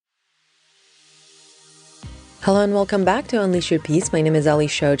Hello and welcome back to Unleash Your Peace. My name is Ali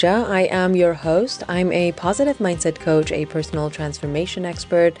Shoja. I am your host. I'm a positive mindset coach, a personal transformation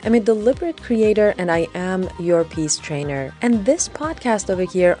expert. I'm a deliberate creator, and I am your peace trainer. And this podcast over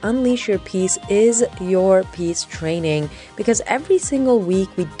here, Unleash Your Peace, is your peace training because every single week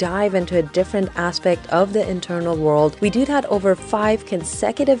we dive into a different aspect of the internal world. We do that over 5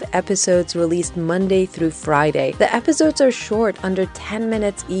 consecutive episodes released Monday through Friday. The episodes are short, under 10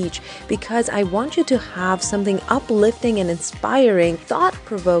 minutes each, because I want you to have something uplifting and inspiring,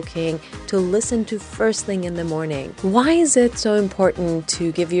 thought-provoking to listen to first thing in the morning. Why is it so important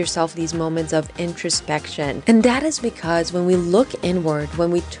to give yourself these moments of introspection? And that is because when we look inward,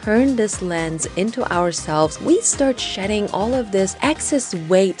 when we turn this lens into ourselves, we start shedding all of this excess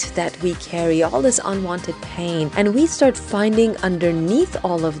weight that we carry, all this unwanted pain, and we start finding underneath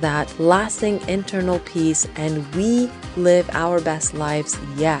all of that lasting internal peace, and we live our best lives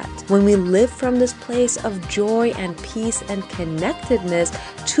yet. When we live from this place of joy and peace and connectedness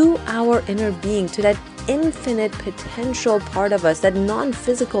to our inner being, to that infinite potential part of us, that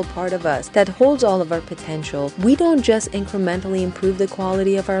non-physical part of us that holds all of our potential, we don't just incrementally improve the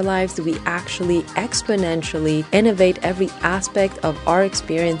quality of our lives, we actually exponentially innovate every aspect of our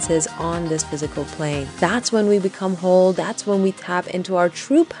experiences on this physical plane. That's when we become whole, that's when we tap into our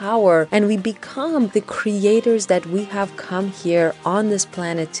true power, and we become the creators that we have come here on this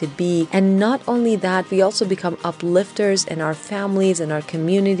planet to be. And not only that, we also become uplifters in our families, in our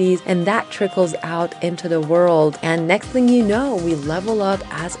communities, and that trickles out into the world. And next thing you know, we level up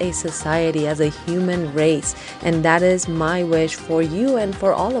as a society, as a human race. And that is my wish for you and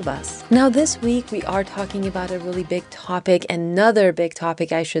for all of us. Now, this week we are talking about a really big topic, another big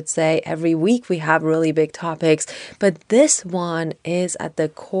topic, I should say. Every week we have really big topics, but this one is at the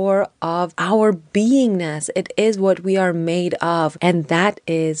core of our beingness. It is what we are made of, and that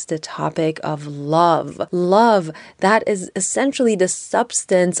is the topic of love. Love, that is essentially the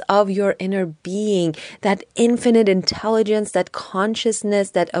substance of your inner being, that infinite intelligence, that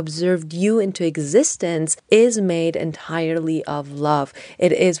consciousness that observed you into existence is made entirely of love.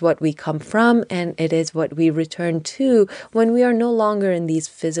 It is what we come from, and it is what we return to when we are no longer in these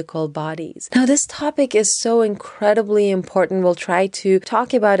physical bodies. Now, this topic is so incredibly important. We'll try to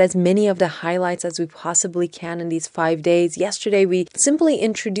talk about as many of the highlights as we possibly can in these 5 days. Yesterday, we simply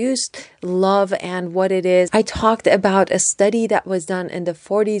introduced love and what it is. I talked about a study that was done in the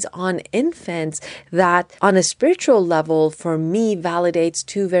 40s on infants that on a spiritual level, for me, validates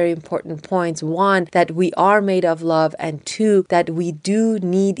 2 very important points. 1, that we are made of love, and 2, that we do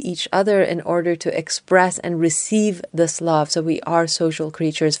need each other in order to express and receive this love. So we are social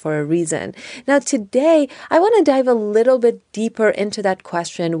creatures for a reason. Now, today, I want to dive a little bit deeper into that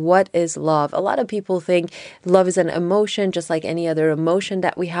question, what is love? A lot of people think love is an emotion, just like any other emotion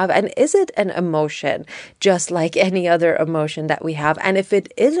that we have. And is it an emotion, just like any other emotion that we have? And if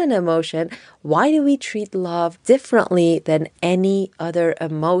it is an emotion, why do we treat love differently than any other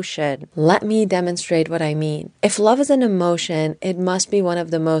emotion? Let me demonstrate what I mean. If love is an emotion, it must be one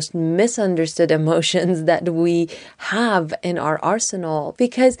of the most misunderstood emotions that we have in our arsenal.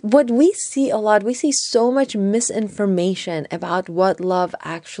 Because what we see a lot, we see so much misinformation about what love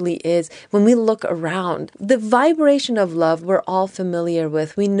actually is when we look around. The vibration of love we're all familiar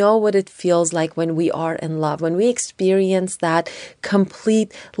with. We know what it feels like when we are in love, when we experience that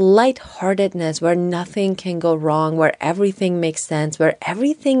complete lightheartedness where nothing can go wrong, where everything makes sense, where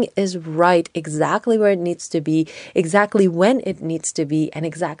everything is right, exactly where it needs to be, exactly when it needs to be, and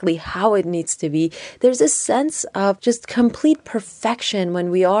exactly how it needs to be. There's a sense of just complete perfection when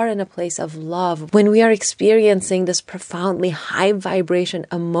we are in a place of love, when we are experiencing this profoundly high vibration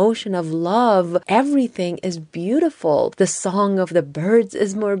emotion of love. Everything is beautiful. The song of the birds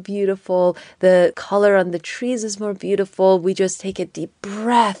is more beautiful. The color on the trees is more beautiful. We just take a deep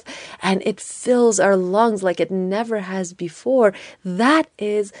breath and it fills our lungs like it never has before. That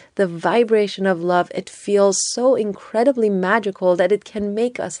is the vibration of love. It feels so incredibly magical that it can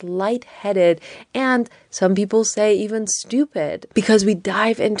make us lightheaded and some people say even stupid, because we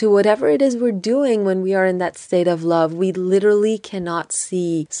dive into whatever it is we're doing when we are in that state of love. We literally cannot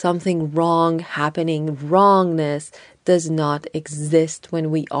see something wrong happening. Wrongness does not exist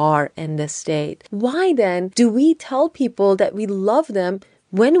when we are in this state. Why then do we tell people that we love them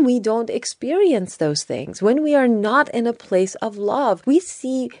when we don't experience those things, when we are not in a place of love? We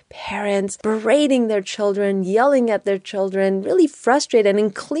see parents berating their children, yelling at their children, really frustrated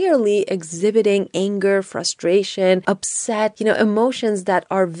and clearly exhibiting anger, frustration, upset, emotions that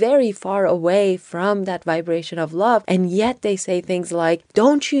are very far away from that vibration of love. And yet they say things like,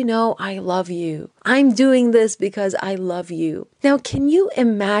 "Don't you know I love you?" I'm doing this because I love you. Now, can you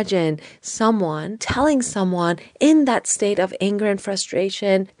imagine someone telling someone in that state of anger and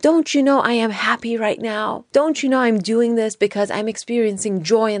frustration, don't you know I am happy right now? Don't you know I'm doing this because I'm experiencing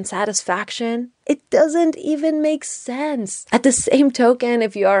joy and satisfaction? It doesn't even make sense. At the same token,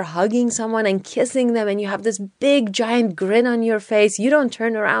 if you are hugging someone and kissing them and you have this big giant grin on your face, you don't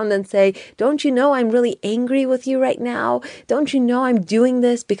turn around and say, don't you know I'm really angry with you right now? Don't you know I'm doing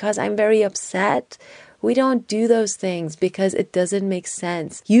this because I'm very upset? We don't do those things because it doesn't make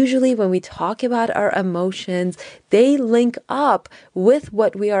sense. Usually when we talk about our emotions, they link up with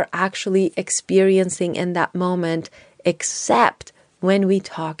what we are actually experiencing in that moment, except when we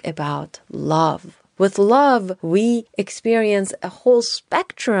talk about love. With love, we experience a whole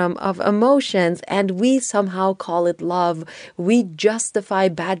spectrum of emotions and we somehow call it love. We justify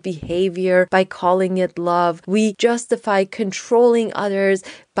bad behavior by calling it love. We justify controlling others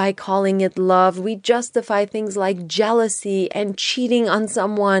by calling it love. We justify things like jealousy and cheating on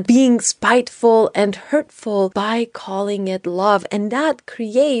someone, being spiteful and hurtful by calling it love. And that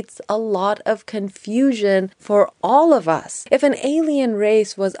creates a lot of confusion for all of us. If an alien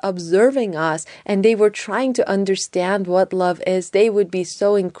race was observing us and they were trying to understand what love is, they would be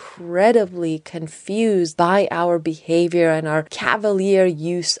so incredibly confused by our behavior and our cavalier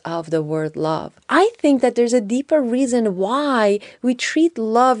use of the word love. I think that there's a deeper reason why we treat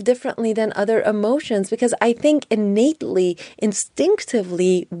love differently than other emotions, because I think innately,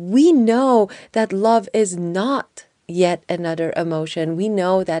 instinctively, we know that love is not yet another emotion. We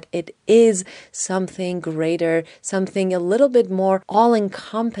know that it is something greater, something a little bit more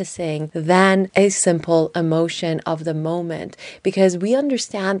all-encompassing than a simple emotion of the moment, because we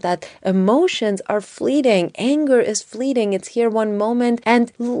understand that emotions are fleeting. Anger is fleeting. It's here one moment,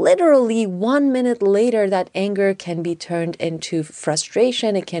 and literally 1 minute later, that anger can be turned into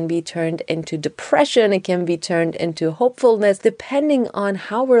frustration. It can be turned into depression. It can be turned into hopefulness. Depending on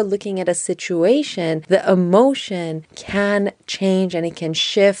how we're looking at a situation, the emotion can change and it can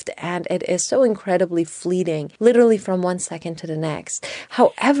shift, and it is so incredibly fleeting, literally from 1 second to the next.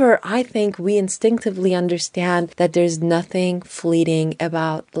 However, I think we instinctively understand that there's nothing fleeting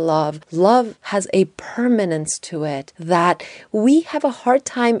about love. Love has a permanence to it that we have a hard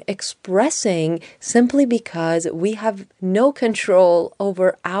time expressing simply because we have no control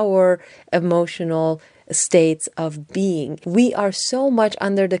over our emotional states of being. We are so much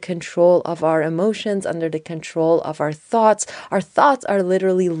under the control of our emotions, under the control of our thoughts. Our thoughts are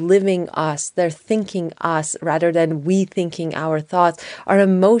literally living us. They're thinking us rather than we thinking our thoughts. Our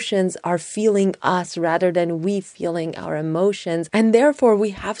emotions are feeling us rather than we feeling our emotions. And therefore,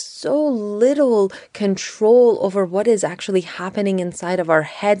 we have so little control over what is actually happening inside of our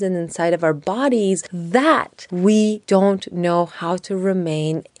heads and inside of our bodies that we don't know how to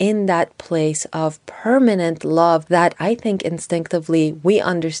remain in that place of permanent love that I think instinctively we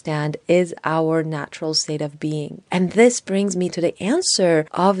understand is our natural state of being. And this brings me to the answer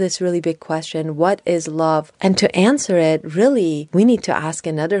of this really big question, what is love? And to answer it, really, we need to ask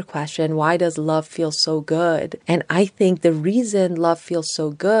another question, why does love feel so good? And I think the reason love feels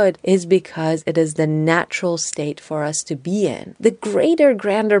so good is because it is the natural state for us to be in. The greater,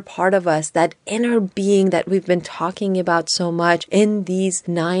 grander part of us, that inner being that we've been talking about so much in these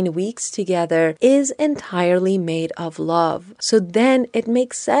 9 weeks together, is entirely made of love. So then it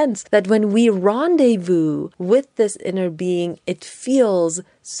makes sense that when we rendezvous with this inner being, it feels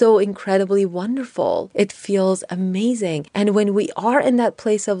so incredibly wonderful. It feels amazing. And when we are in that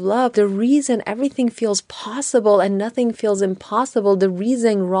place of love, the reason everything feels possible and nothing feels impossible, the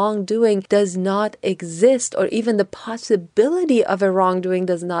reason wrongdoing does not exist, or even the possibility of a wrongdoing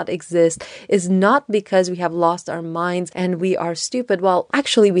does not exist, is not because we have lost our minds and we are stupid. Well,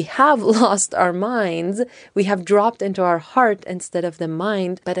 actually, we have lost our minds. We have dropped into our heart instead of the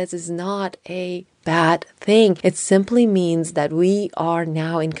mind, but it is not a bad thing. It simply means that we are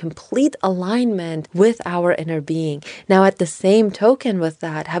now in complete alignment with our inner being. Now, at the same token with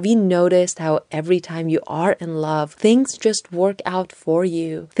that, have you noticed how every time you are in love, things just work out for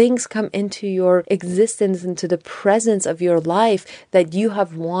you? Things come into your existence, into the presence of your life that you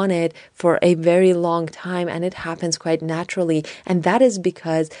have wanted for a very long time, and it happens quite naturally. And that is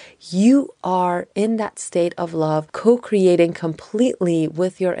because you are in that state of love, co-creating completely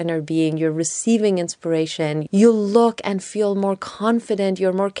with your inner being. You're receiving living inspiration. You look and feel more confident.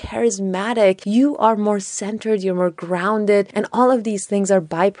 You're more charismatic. You are more centered. You're more grounded. And all of these things are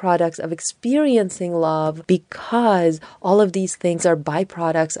byproducts of experiencing love, because all of these things are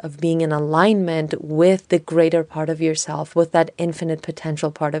byproducts of being in alignment with the greater part of yourself, with that infinite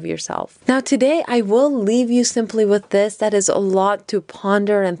potential part of yourself. Now, today I will leave you simply with this. That is a lot to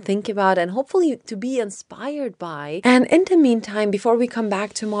ponder and think about, and hopefully to be inspired by. And in the meantime, before we come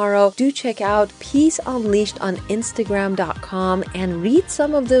back tomorrow, do check out Peace Unleashed on Instagram.com and read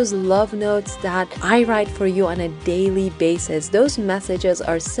some of those love notes that I write for you on a daily basis. Those messages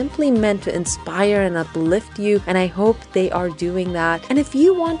are simply meant to inspire and uplift you, and I hope they are doing that. And if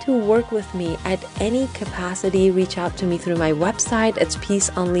you want to work with me at any capacity, reach out to me through my website. It's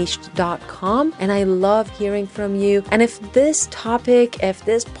peaceunleashed.com, and I love hearing from you. And if this topic, if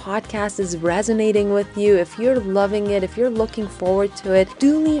this podcast is resonating with you, if you're loving it, if you're looking forward to it,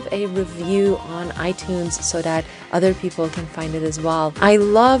 do leave a review on iTunes so that other people can find it as well. I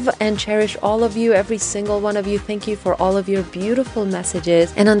love and cherish all of you, every single one of you. Thank you for all of your beautiful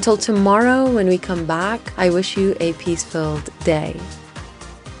messages. And until tomorrow, when we come back, I wish you a peace-filled day.